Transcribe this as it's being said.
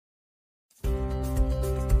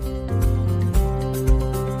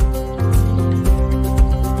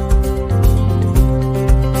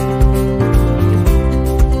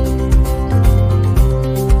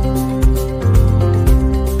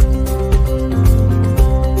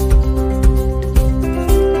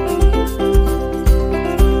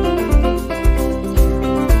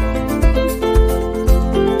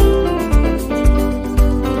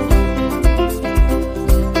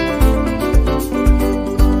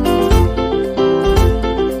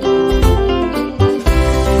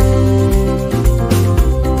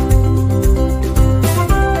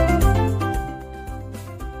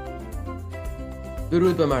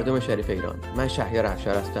درود به مردم شریف ایران. من شهریار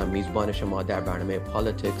افشار هستم، میزبان شما در برنامه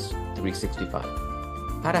Politics 365.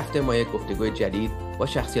 هر هفته ما یک گفتگوی جدید با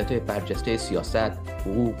شخصیت‌های برجسته سیاست،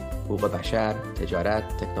 حقوق بشر،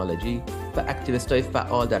 تجارت، تکنولوژی و اکتیویست‌های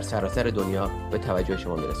فعال در سراسر دنیا به توجه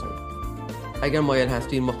شما میرسونیم. اگر مایل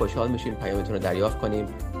هستین ما خوشحال میشیم پیامتون رو دریافت کنیم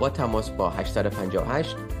با تماس با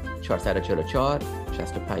 858 444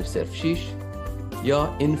 6506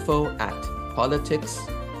 یا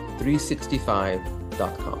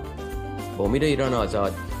info@politics365.com. با امید ایران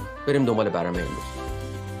آزاد بریم دنبال برنامه امروز.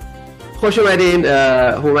 خوش اومدین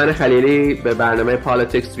هومن خلیلی به برنامه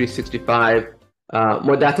Politics 365.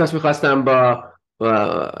 مدت هاست میخواستم با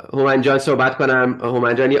هومن جان صحبت کنم.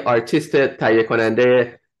 هومن جان یه آرتیست تهیه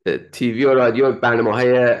کننده تیوی و رادیو،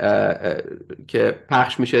 برنامه‌های که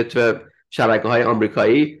پخش میشه تو شبکه‌های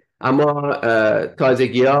آمریکایی، اما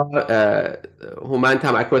تازگی‌ها هومن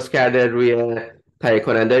تمرکز کرده روی تهیه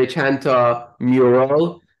کننده چند تا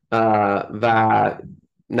میورال و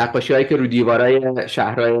نقاشی‌هایی که رو دیوارهای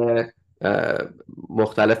شهرهای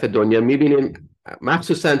مختلف دنیا می‌بینیم.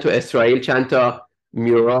 مخصوصا تو اسرائیل چند تا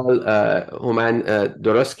میورال هومن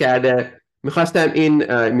درست کرده. میخواستم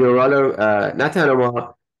این میورال رو نه تنها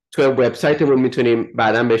ما تو وبسایتمون میتونیم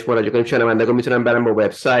بعداً بهش مراجعه کنیم، شنوندگان میتونن برن با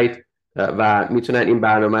وبسایت و میتونن این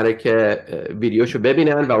برنامه رو که ویدیوشو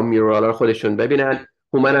ببینن و اون میورال رو خودشون ببینن.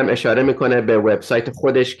 هومن هم اشاره میکنه به وبسایت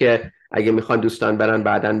خودش که اگه میخوان دوستان برن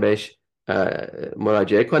بعداً بهش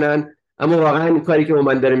مراجعه کنن. اما واقعا این کاری که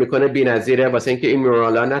هومن داره میکنه بی‌نظیره، واسه اینکه این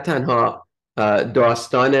میورال ها نه تنها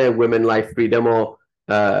داستان Women Life Freedom رو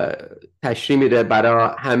تشریح میده برای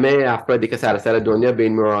همه افرادی که سراسر دنیا به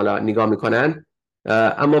این میورال ها نگاه میکنن،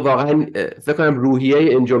 اما واقعا فکر کنم روحیه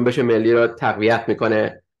این جنبش ملی رو تقویت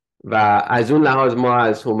میکنه و از اون لحاظ ما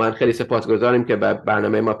از هومن خیلی سپاسگزاریم که به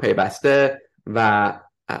برنامه ما پیوسته و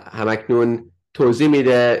همکنون توضیح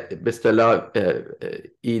میده به اصطلاح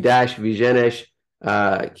ایدهش، ویژنش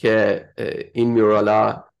که این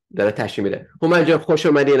میورالا داره تشریح میده. هومن جان خوش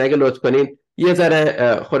اومدین. اگه لطف کنین یه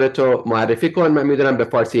ذره خودتو معرفی کن. من میدونم به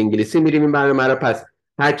فارسی انگلیسی میریم این برنامه رو، پس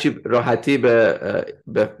هرچی راحتی به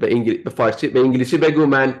فارسی به انگلیسی بگو،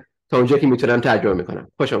 من تا اونجا که میتونم ترجمه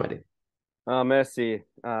میکنم. خوش اومدین. مرسی.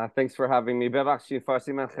 Thanks for having me. ببخشید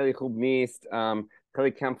فارسی من خیلی خوب نیست.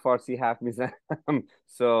 خیلی کم فارسی حرف میزنم.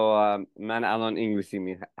 So من الان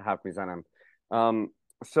انگلیسی حرف میزنم.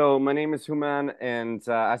 So my name is Hooman, and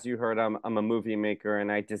as you heard, I'm a movie maker, and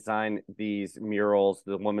I design these murals,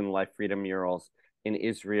 the Women Life Freedom murals in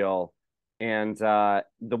Israel. And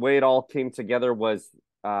the way it all came together was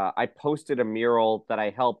I posted a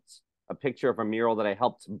picture of a mural that I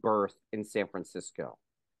helped birth in San Francisco.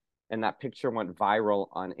 And that picture went viral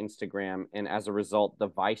on Instagram. And as a result,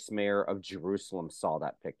 the vice mayor of Jerusalem saw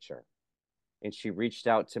that picture. And she reached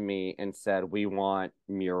out to me and said, we want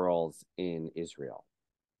murals in Israel.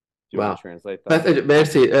 Do you want to translate that?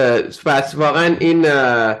 مرسی. پس واقعا این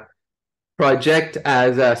پراجکت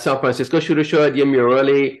از سان فرانسیسکو شروع شد. یه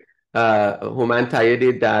میورالی هومن تهیه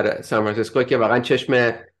دید در سان فرانسیسکو که واقعا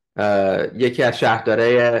چشم یکی از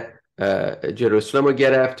شهردارای جروسلم رو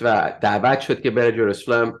گرفت و دعوت شد که بره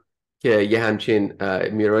جروسلم که یه همچین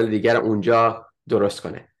میورال دیگر اونجا درست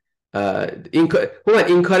کنه.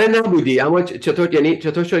 این کار نبودی، اما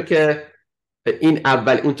چطور شد که این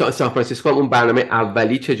اون سان فرانسیسکو اون برنامه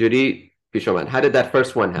اولی چجوری پیش اومد؟ How did that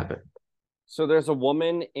first one happen? So there's a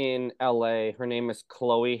woman in LA, her name is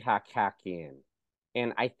Chloe Hakakian, and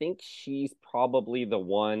I think she's probably the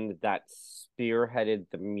one that spearheaded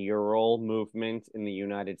the mural movement in the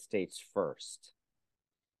United States first.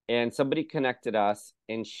 And somebody connected us,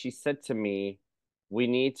 and she said to me, we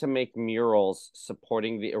need to make murals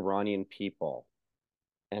supporting the Iranian people.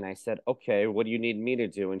 And I said, okay, what do you need me to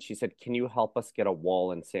do? And she said, can you help us get a wall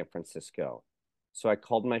in San Francisco? So I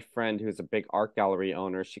called my friend who's a big art gallery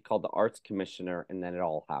owner. She called the arts commissioner, and then it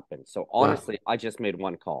all happened. So honestly, I just made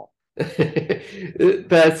one call.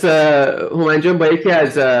 پس هومن جان با یکی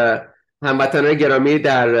از هموطنان گرامی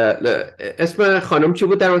در اسم خانم چی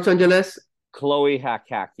بود در لس آنجلس؟ Chloe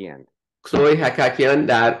Hakakian. Chloe Hakakian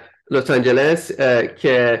در لس آنجلس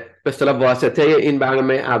که به اصطلاح واسطه این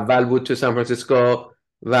برنامه اول بود تو سان فرانسیسکو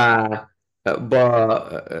و با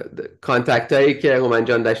کانتکت هایی که هومن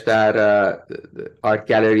جان داشت در آرت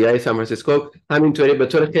گالری های سان فرانسیسکو همینطوری به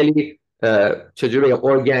طور خیلی چجوری بگم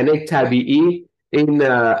ارگانیک، طبیعی این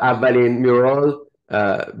اولین میورال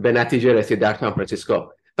به نتیجه رسید در سان فرانسیسکو.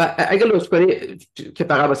 و اگه لطف کنی که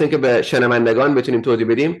فقط واسه اینکه به شنوندگان بتونیم توضیح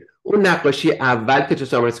بدیم، اون نقاشی اول که تو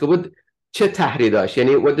سان فرانسیسکو بود چه طرحی داشت؟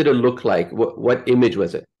 یعنی what did it look like? What image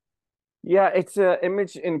was it? Yeah, it's an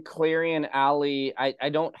image in Clarion Alley. I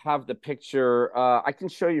don't have the picture. I can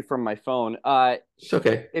show you from my phone. It's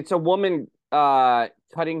okay. It's a woman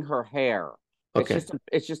cutting her hair. Okay.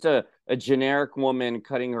 It's just a generic woman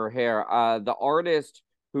cutting her hair. The artist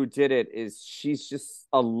who did it she's just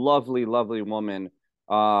a lovely, lovely woman.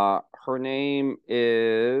 Her name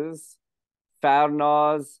is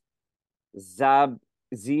Fandor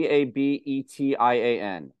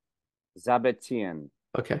Zabetian. Zabetian.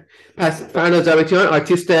 اوکی. پس فرناز زابتیان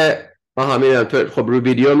آرتیست میدونم تو خب رو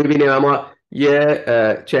ویدیو میبینیم، اما یه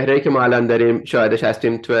چهره‌ای که ما الان داریم شاهدش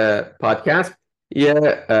هستیم تو پادکست،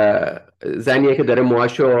 یه زنیه که داره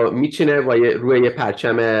موهاشو میچینه و روی یه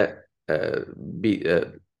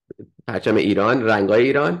پرچم ایران، رنگای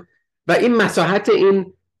ایران. و این مساحت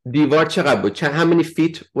این دیوار چقدر بود؟ How many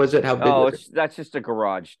feet was it? How big was it? That's just a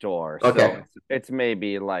garage door. Okay. So it's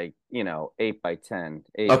maybe like, 8 by 10.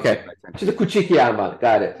 Okay. چیز کوچیکی اول.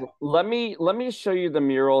 Got it. Let me show you the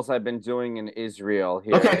murals I've been doing in Israel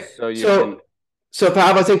here. Okay. So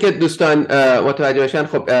فقط اینکه دوستان متوجه بشن،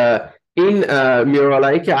 خب این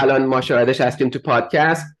میورالایی که الان ما شاهدش هستیم تو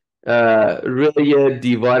پادکست روی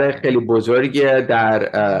دیوار خیلی بزرگیه در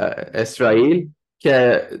اسرائیل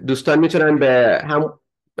که دوستان میتونن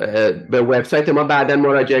به وبسایت ما بعداً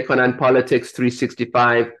مراجعه کنن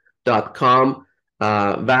politics365.com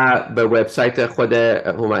و به وبسایت خود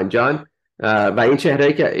هومن جان. و این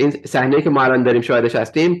صحنه‌ای که ما الان داریم شاهدش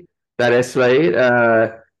هستیم در اسرائیل،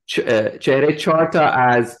 چهره 4 تا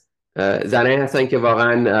از زنایی هستن که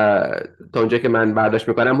واقعاً تا اونجا که من برداشت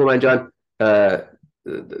میکنم هومن جان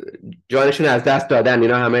جانشون از دست دادن.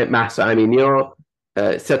 اینا همه مهسا امینی و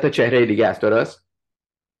 3 تا چهره دیگه است، درست؟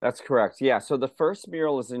 That's correct. Yeah. So the first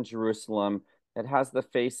mural is in Jerusalem. It has the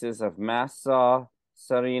faces of Massa,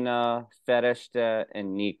 Sarina, Fereshte, and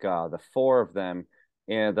Nika, the 4 of them.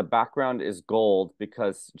 And the background is gold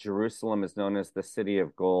because Jerusalem is known as the city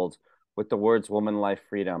of gold, with the words woman, life,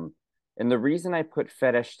 freedom. And the reason I put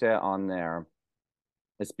Fereshte on there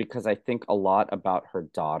is because I think a lot about her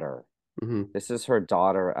daughter. Mm-hmm. This is her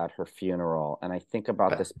daughter at her funeral, and I think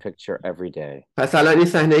about this picture every day. پس الان این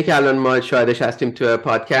صحنه‌ای که الان ما شاهدش هستیم تو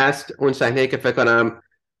پادکست، اون صحنه‌ای که فکر کنم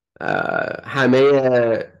همه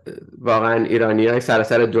واقعا ایرانی‌های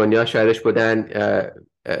سراسر دنیا شاهدش بودن.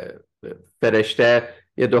 فرشته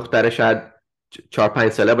یه دختر شاید 4-5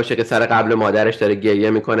 ساله باشه که سر قبل مادرش داره گریه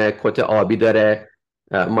میکنه، کت آبی داره.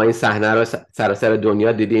 ما این صحنه رو سراسر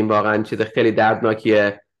دنیا دیدیم، واقعا چیز خیلی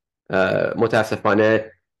دردناکیه.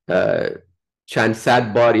 متاسفانه چند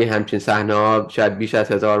صد بار یه همچین صحنه ها، شاید بیش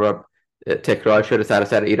از 1000 بار تکرار شده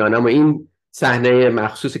سراسر ایران. اما این صحنه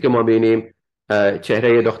مخصوصی که ما بینیم،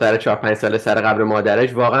 چهره یه دختر 4-5 ساله سر قبر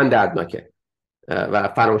مادرش، واقعا دردناکه و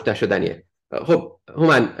فراموش نشدنیه. خب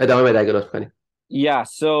هومن ادامه بده اگه لطف کنی. Yeah,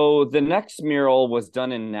 so the next mural was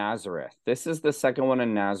done in Nazareth. This is the second one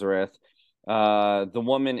in Nazareth. The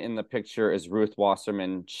woman in the picture is Ruth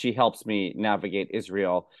Wasserman. She helps me navigate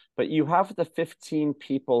Israel. But you have the 15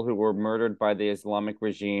 people who were murdered by the Islamic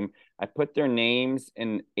regime. I put their names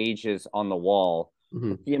and ages on the wall.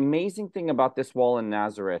 Mm-hmm. The amazing thing about this wall in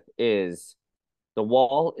Nazareth is the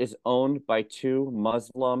wall is owned by 2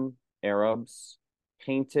 Muslim Arabs,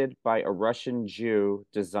 painted by a Russian Jew,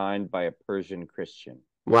 designed by a Persian Christian.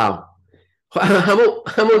 Wow.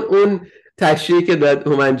 همون اون تشریحی که داد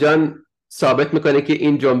هومن جان ثابت میکنه که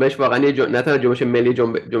این جنبش واقعا نه تنها جنبش ملی،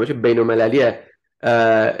 جنبش بین‌المللیه.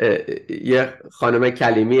 یه خانم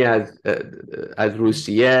کلیمی از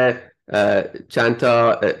روسیه، چند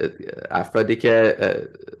تا افرادی که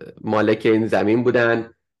مالک این زمین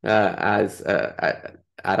بودن از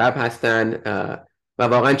عرب هستن و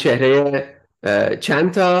واقعا چهره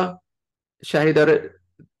چند تا شهید داره؟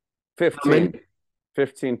 15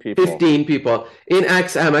 people. این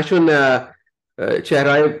عکس همشون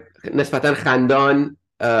چهرهای نسبتا خندان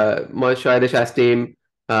ما شاهدش هستیم.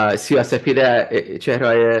 سیاه‌سفید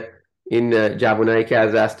چهرهای این جوانایی که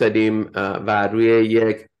از دست دادیم و روی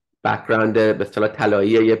یک بک‌گراند به اصطلاح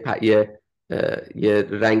طلایی، یه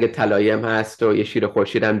رنگ طلایی هم هست و یه شیر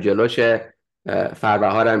خورشید هم جلوشه،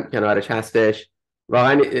 فربهار هم کنارش هستش.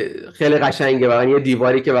 واقعا خیلی قشنگه، واقعا یه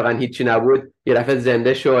دیواری که واقعا هیچی نبود یه دفعه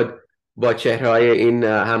زنده شد با چهرهای این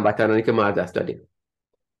هموطنانی که ما از دست دادیم.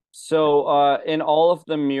 So in all of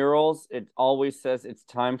the murals, it always says it's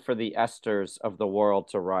time for the Esthers of the world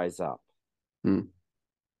to rise up.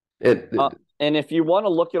 And if you want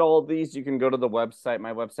to look at all of these, you can go to the website,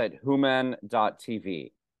 my website, hooman.tv.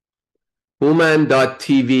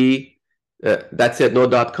 Hooman.tv. That's it, no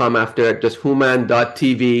 .com after it, just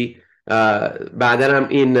hooman.tv. بعدا هم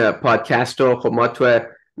این پادکست رو خب ما تو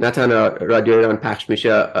نه تنها رادیو ایران پخش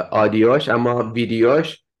میشه آدیوش، اما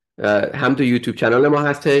ویدیوش هم تو یوتیوب چنل ما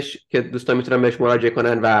هستش که دوستان میتونن بهش مراجعه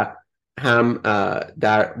کنن و هم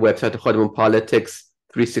در وبسایت خودمون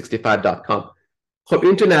politics365.com. خب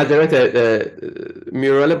این تو نظرات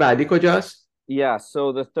میورال بعدی کجاست؟ Yeah,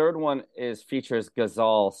 so the third one is features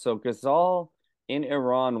ghazal. So ghazal in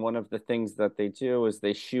Iran, one of the things that they do is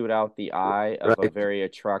they shoot out the eye of a Right. very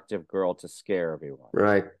attractive girl to scare everyone.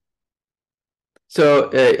 Right. So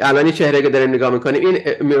الان این چهره که داریم نگاه میکنیم این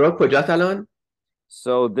میورال کجاست الان؟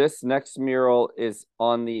 So this next mural is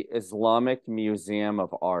on the Islamic Museum of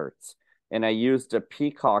Art. And I used a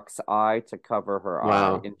peacock's eye to cover her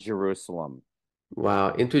eye in Jerusalem.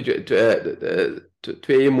 واو این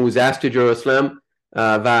توی موزه است تو جروسلم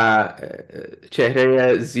و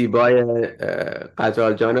چهره زیبای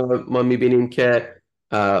غزال جان رو ما میبینیم که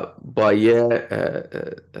با یه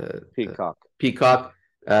پیکاک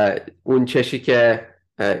اون چشی که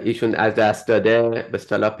ایشون از دست داده به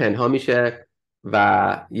اصطلاح پنهان میشه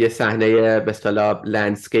و یه صحنه به اصطلاح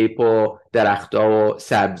لندسکیپ و درخت‌ها و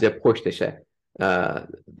سبزه پشتشه.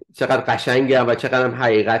 چقدر قشنگه و چقدر هم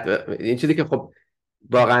حقیقت. این چیزی که خب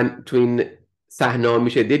واقعا تو این صحنه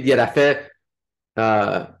میشه دید. یه دفعه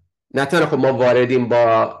نه تنها خب ما واردیم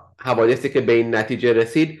با حوادثی که به این نتیجه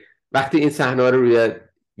رسید، وقتی این صحنه رو روی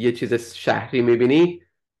یه چیز شهری میبینی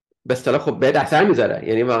به اصطلاح خب بهت اثر میذاره.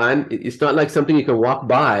 یعنی واقعا it's not like something you can walk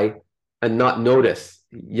by and not notice.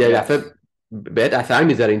 یه دفعه بهت اثر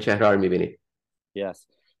میذاره این چهره رو میبینی. Yes.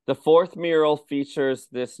 The fourth mural features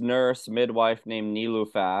this nurse midwife named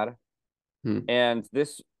Nilufar. And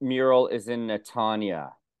this mural is in Netanya.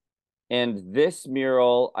 And this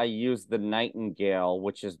mural, I used the nightingale,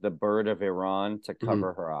 which is the bird of Iran, to cover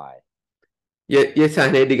her eye. یه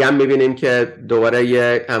صحنه دیگه هم می‌بینیم که دوباره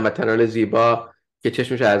یه هموطنان زیبا که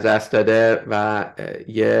چشمش از دست داده و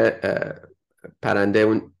یه پرنده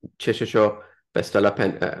اون چششو به اصطلاح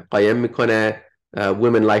قایم میکنه.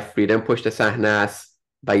 Women Life Freedom پشت صحنه است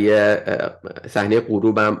و یه صحنه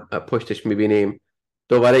غروب هم پشتش می‌بینیم.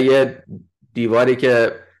 دوباره یه دیواری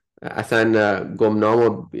که اصلا گمنام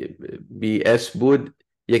و بی اس بود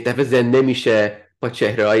یک دفعه زنده میشه با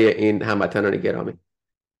چهره‌های این هموطنان گرامی.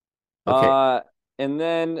 And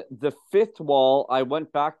then the fifth wall, I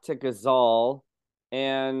went back to Ghazal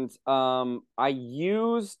and I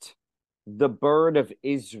used the bird of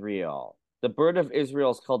Israel. The bird of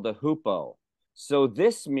Israel is called the hoopoe. So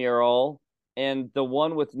this mural and the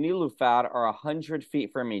one with Nilufar are 100 feet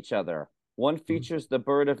from each other. One features the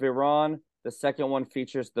bird of Iran. The second one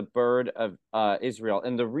features the bird of Israel.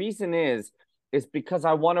 And the reason is because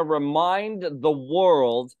I want to remind the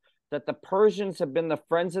world that the Persians have been the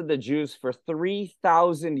friends of the Jews for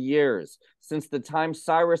 3,000 years, since the time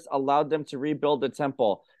Cyrus allowed them to rebuild the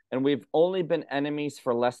temple. And we've only been enemies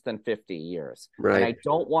for less than 50 years. Right. And I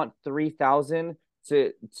don't want 3,000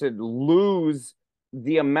 to lose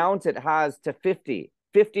the amount it has to 50.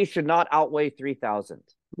 50 should not outweigh 3,000.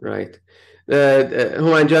 Right.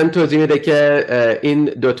 هومن جان توضیح میده که این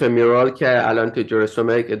دوتا میرال که الان تو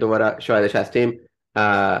جروسلم که دوباره شاهدش هستیم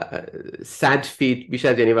 100 فیت بیش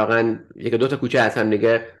از، یعنی واقعا یک دوتا کوچه از هم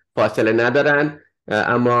دیگه فاصله ندارن،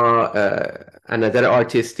 اما از نظر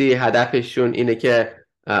آرتیستی هدفشون اینه که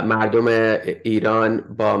مردم ایران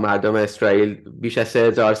با مردم اسرائیل بیش از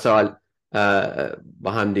 3000 سال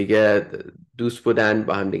با هم دیگه دوست بودن،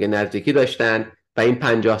 با هم دیگه نزدیکی داشتن و این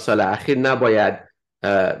 50 سال اخیر نباید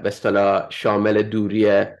به اصطلاح شامل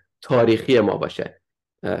دوری تاریخی ما باشه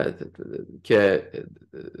که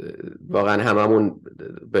واقعا هممون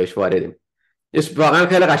بهش واردیم. واقعا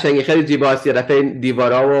خیلی قشنگه، خیلی زیباست. یه دفعه این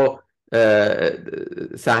دیوارا و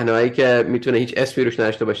صحنه‌هایی که میتونه هیچ اسمی روش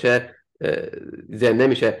نداشته باشه زنده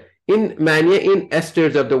میشه. این معنی این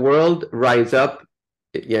Esters of the World Rise Up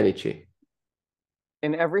یعنی چی؟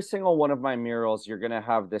 In every single one of my murals, you're going to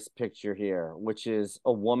have this picture here, which is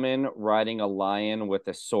a woman riding a lion with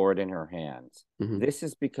a sword in her hand. Mm-hmm. This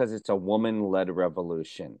is because it's a woman-led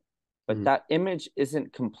revolution. But that image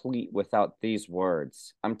isn't complete without these words.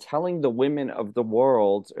 I'm telling the women of the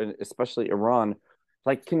world, especially Iran,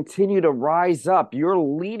 like, continue to rise up. You're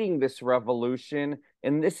leading this revolution,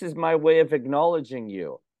 and this is my way of acknowledging you.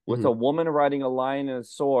 With a woman riding a lion and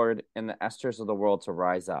a sword, and the Esthers of the world to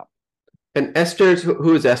rise up. And Esther,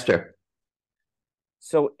 who is Esther?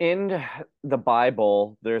 So in the Bible,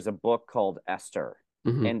 there's a book called Esther.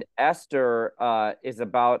 Mm-hmm. And Esther is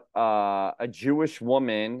about a Jewish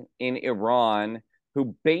woman in Iran who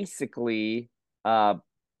basically,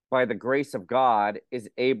 by the grace of God, is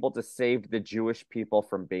able to save the Jewish people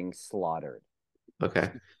from being slaughtered. Okay.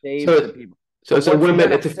 So it's a woman,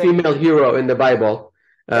 it's a female hero in the Bible.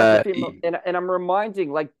 And I'm reminding,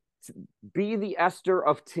 like, be the Esther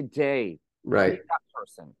of today. Right. Be that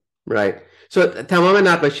person. Right. So تمام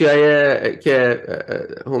نقاشی‌های که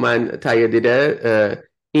هومن تهیه دیده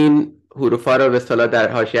این حروفا رو به اصطلاح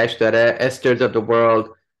در حاشیه‌اش داره Esters of the World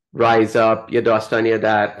Rise Up، یه داستانیه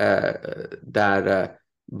در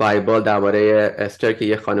بایبل درباره استر که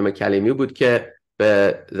یه خانم کلیمی بود که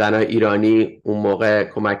به زنای ایرانی اون موقع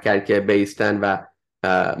کمک کرد که بایستن و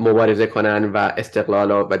مبارزه کنن و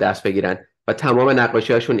استقلال رو به دست بگیرن و تمام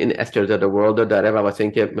نقاشی‌هاشون این استرز of the world رو داره و واسه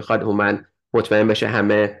اینکه میخواد هومن مطمئن بشه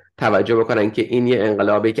همه توجه بکنن که این یه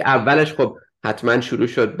انقلابی که اولش خب حتما شروع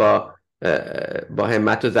شد با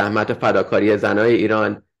همت و زحمت و فداکاری زنای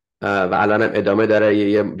ایران و الان هم ادامه داره،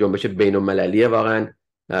 یه جنبش بین المللیه واقعا،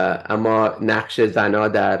 اما نقش زنا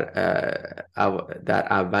در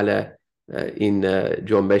اول این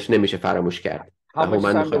جنبش نمیشه فراموش کرد. How much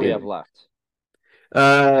time do we have left?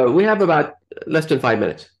 We have about less than 5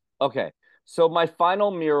 minutes. Okay. So my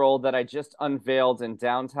final mural that I just unveiled in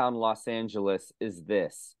downtown Los Angeles is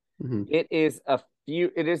this. Mm-hmm. It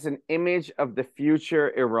is an image of the future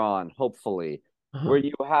Iran, hopefully, where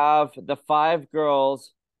you have the 5 girls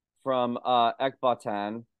from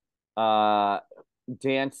Ekbatan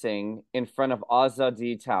dancing in front of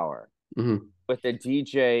Azadi Tower with a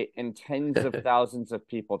DJ and tens of thousands of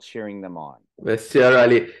people cheering them on. بسیار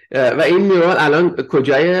عالی. و این میورال الان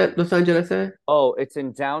کجای لس آنجلسه؟ Oh, it's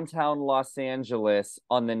in downtown Los Angeles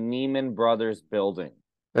on the Neiman Brothers building.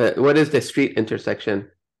 What is the street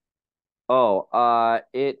intersection? Oh,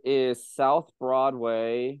 it is South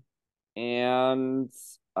Broadway and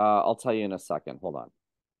I'll tell you in a second. Hold on.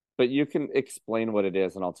 But you can explain what it is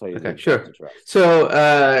and I'll tell you Okay, the sure. address. So,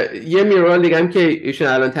 یه میورال دیگه هم که ایشون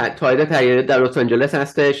الان تایید تغییر در لس آنجلس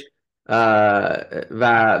هستش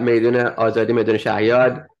و میدون آزادی، میدون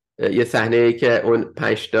شهیاد، یه صحنه ای که اون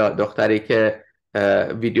 5 تا دختری که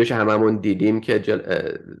ویدیوش هممون دیدیم که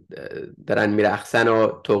دارن میرقصن و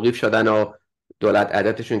توقیف شدن و دولت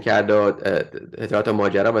عدتشون کرد و اطلاعات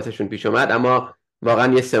ماجرا واسهشون پیش اومد، اما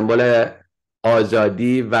واقعا یه سمبل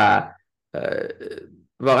آزادی و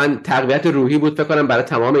واقعا تقویت روحی بود فکر کنم برای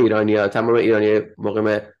تمام ایرانی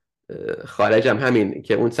مقیم خارج هم همین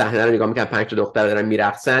که اون صحنه رو نگاه میکنن 5 تا دختر دارن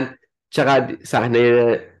میرقصن، چقدر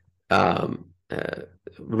صحنه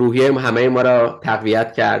روحی همه ما را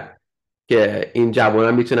تقویت کرد که این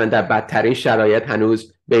جوانان میتونن در بدترین شرایط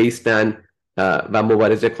هنوز بایستن و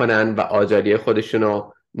مبارزه کنن و آزادی خودشون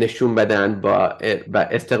رو نشون بدن و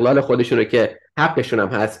استقلال خودشون رو که حقشون هم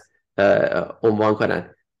هست عنوان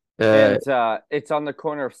کنن. And it's on the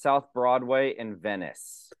corner of South Broadway and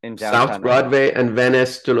Venice in downtown. South Broadway and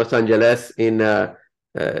Venice تو لس آنجلس این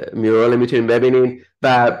میورال میتونین ببینین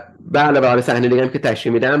و به علاوه بر صحنه دیگه هم که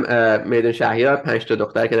تشریح میدم میدون شهیار 5 تا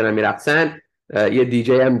دختر که دارن میرقصن، یه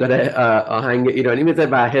دیجی هم داره آهنگ ایرانی میزنه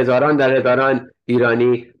و هزاران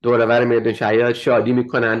ایرانی دور و بر میدون شهیار شادی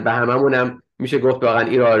میکنن و هممون هم میشه گفت واقعا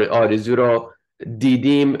این آرزو رو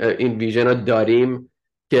دیدیم، این ویژن رو داریم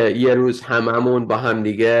که یه روز هممون با هم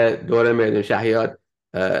دیگه دور میدون شهیاد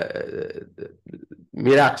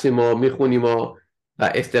میرقصیم و میخونیم و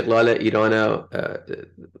استقلال ایران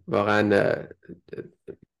واقعا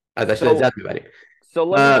ازش لذت میبریم. So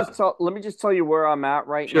let me just tell you where I'm at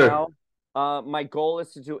right now. My goal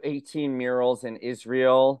is to do 18 murals in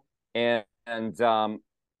Israel, and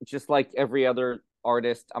just like every other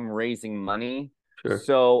artist, I'm raising money. Sure.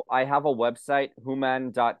 So I have a website,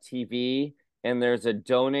 Hooman.tv, and there's a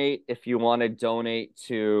donate if you want to donate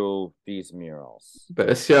to these murals.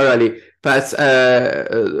 بسیار عالی. پس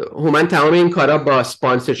هومن تمام این کارا با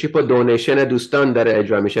سپانسرشیپ و دونیشن دوستان داره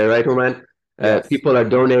اجرا میشه، right هومن؟ Yes. People are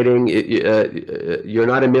donating.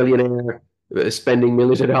 You're not a millionaire spending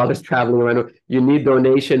millions of dollars traveling around. You need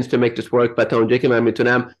donations to make this work. و تا اونجایی که من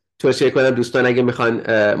میتونم توصیه کنم دوستان اگه میخوان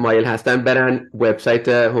مایل هستن برن وبسایت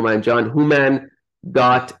هومن جان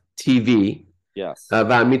Hooman.tv. Yes.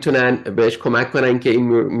 و میتونن بهش کمک کنن که این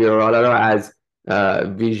میورالا رو از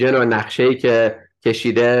ویژن و نقشه‌ای که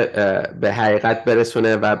کشیده به حقیقت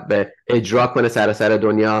برسونه و به اجرا کنه سراسر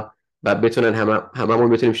دنیا و بتونن هممون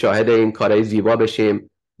بتونیم شاهد این کارهای زیبا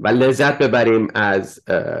بشیم و لذت ببریم از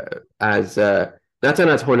نه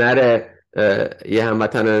تنها از هنر یه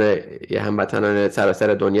هموطنان سراسر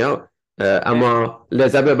دنیا، اما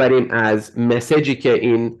لذت ببریم از مسیجی که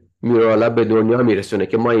این میورالا به دنیا میرسونه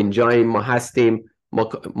که ما اینجاییم، ما هستیم، ما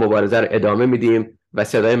مبارزه رو ادامه میدیم و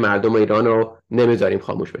صدای مردم ایران رو نمیذاریم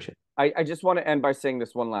خاموش بشه. I just want to end by saying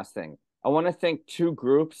this one last thing. I want to thank 2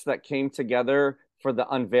 groups that came together for the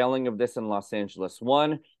unveiling of this in Los Angeles.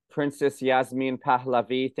 One, Princess Yasmin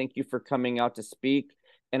Pahlavi, thank you for coming out to speak.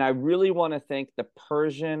 And I really want to thank the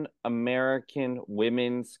Persian American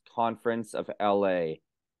Women's Conference of LA.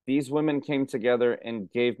 These women came together and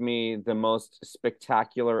gave me the most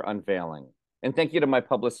spectacular unveiling. And thank you to my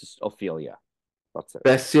publicist, Ophelia. That's it.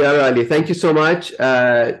 بسیار عالی. Thank you so much.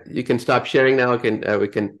 You can stop sharing now. We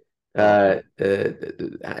can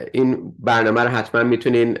این برنامه رو حتما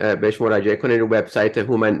میتونین بهش مراجعه کنین رو وبسایت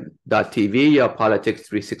hooman.tv یا politics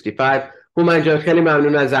 365. هومن جان خیلی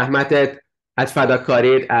ممنون از زحمتت، از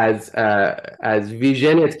فداکاریت، از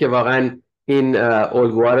ویژنت که واقعا این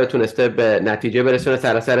الگوها رو تونسته به نتیجه برسونه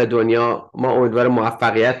سراسر دنیا. ما امیدوار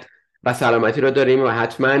موفقیت و سلامتی رو داریم و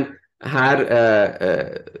حتما هر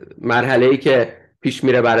مرحله‌ای که پیش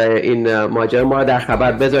میره برای این ماجرا ما در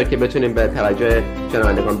خبر بذار که بتونیم به توجه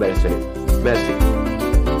شنوندگان برسونیم. مرسی.